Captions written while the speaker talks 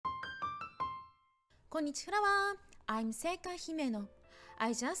Konnichiwa flower. I'm Сэйка Himэno.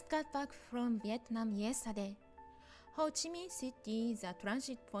 I just got back from Vietnam yesterday. Ho Chi Minh City, the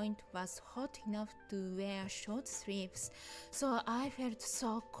transit point, was hot enough to wear short sleeves, so I felt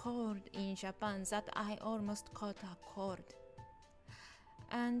so cold in Japan that I almost caught a cold.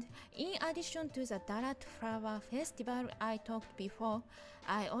 And in addition to the Darat Flower Festival I talked before,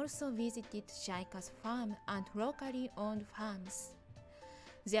 I also visited Jaika's farm and locally owned farms.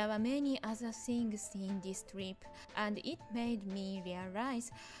 There were many other things in this trip, and it made me realize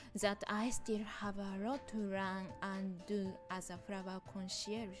that I still have a lot to learn and do as a flower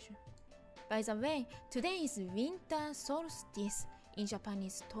concierge. By the way, today is winter solstice, in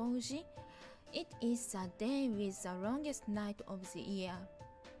Japanese Touji. It is the day with the longest night of the year.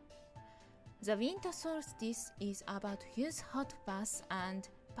 The winter solstice is about huge hot baths and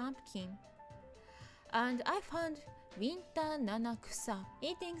pumpkin. And I found winter nana kusa.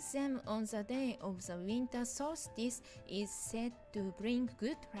 Eating them on the day of the winter solstice is said to bring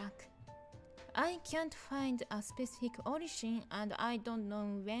good luck. I can't find a specific origin and I don't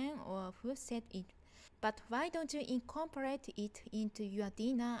know when or who said it. But why don't you incorporate it into your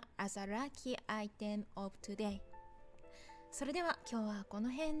dinner as a lucky item of today? それでは今日はこ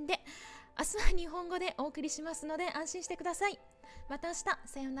の辺で、明日は日本語でお送りしますので安心してください。また明日、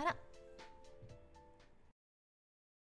さようなら。